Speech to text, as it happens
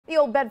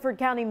old Bedford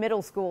County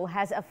Middle School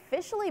has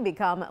officially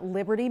become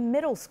Liberty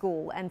Middle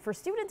School, and for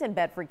students in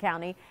Bedford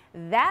County,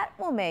 that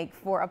will make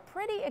for a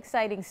pretty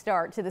exciting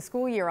start to the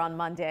school year on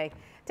Monday.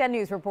 10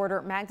 News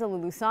reporter Magda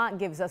Lusant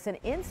gives us an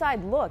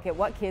inside look at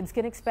what kids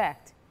can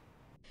expect.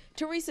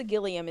 Teresa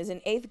Gilliam is an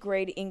 8th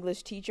grade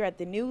English teacher at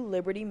the new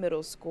Liberty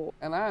Middle School.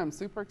 And I am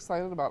super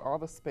excited about all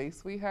the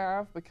space we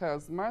have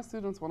because my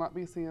students will not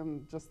be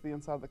seeing just the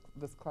inside of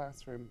this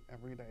classroom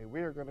every day. We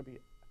are going to be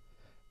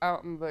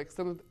out in the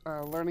extended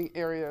learning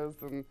areas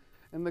and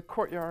in the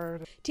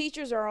courtyard.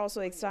 Teachers are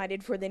also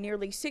excited for the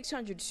nearly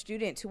 600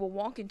 students who will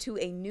walk into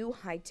a new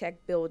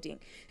high-tech building.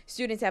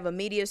 Students have a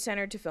media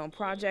center to film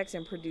projects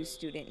and produce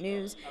student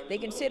news. They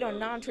can sit on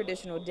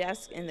non-traditional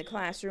desks in the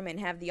classroom and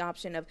have the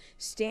option of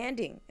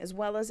standing as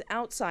well as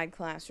outside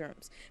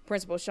classrooms.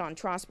 Principal Sean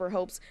Trosper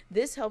hopes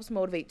this helps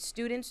motivate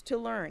students to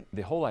learn.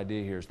 The whole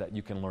idea here is that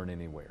you can learn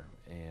anywhere.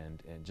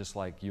 And just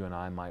like you and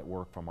I might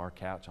work from our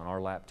couch on our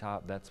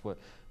laptop, that's what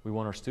we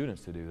want our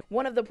students to do.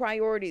 One of the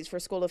priorities for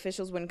school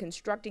officials when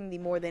constructing the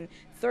more than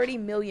 $30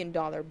 million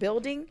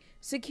building,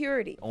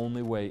 security. The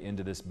only way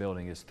into this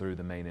building is through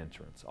the main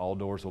entrance. All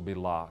doors will be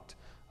locked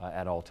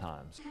at all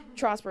times.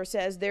 Trosper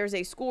says there's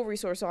a school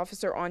resource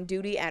officer on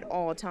duty at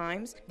all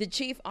times. The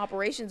chief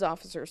operations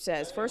officer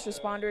says first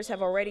responders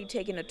have already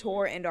taken a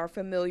tour and are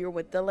familiar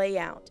with the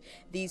layout.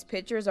 These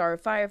pictures are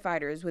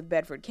firefighters with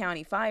Bedford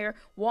County Fire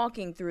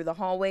walking through the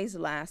hallways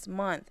last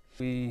month.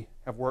 We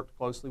have worked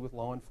closely with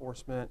law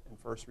enforcement and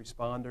first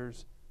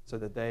responders so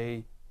that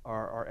they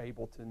are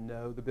able to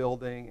know the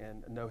building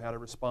and know how to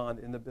respond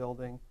in the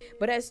building.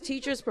 But as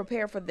teachers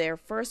prepare for their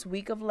first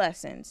week of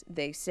lessons,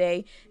 they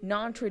say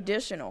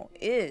non-traditional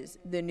is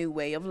the new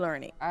way of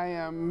learning. I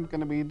am going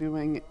to be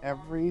doing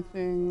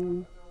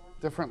everything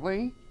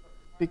differently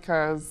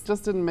because it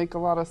just didn't make a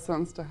lot of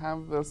sense to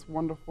have this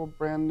wonderful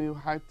brand new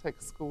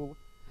high-tech school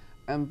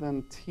and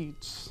then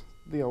teach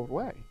the old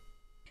way.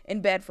 In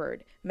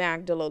Bedford,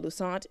 Magda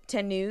Lusant,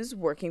 10 News,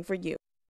 working for you.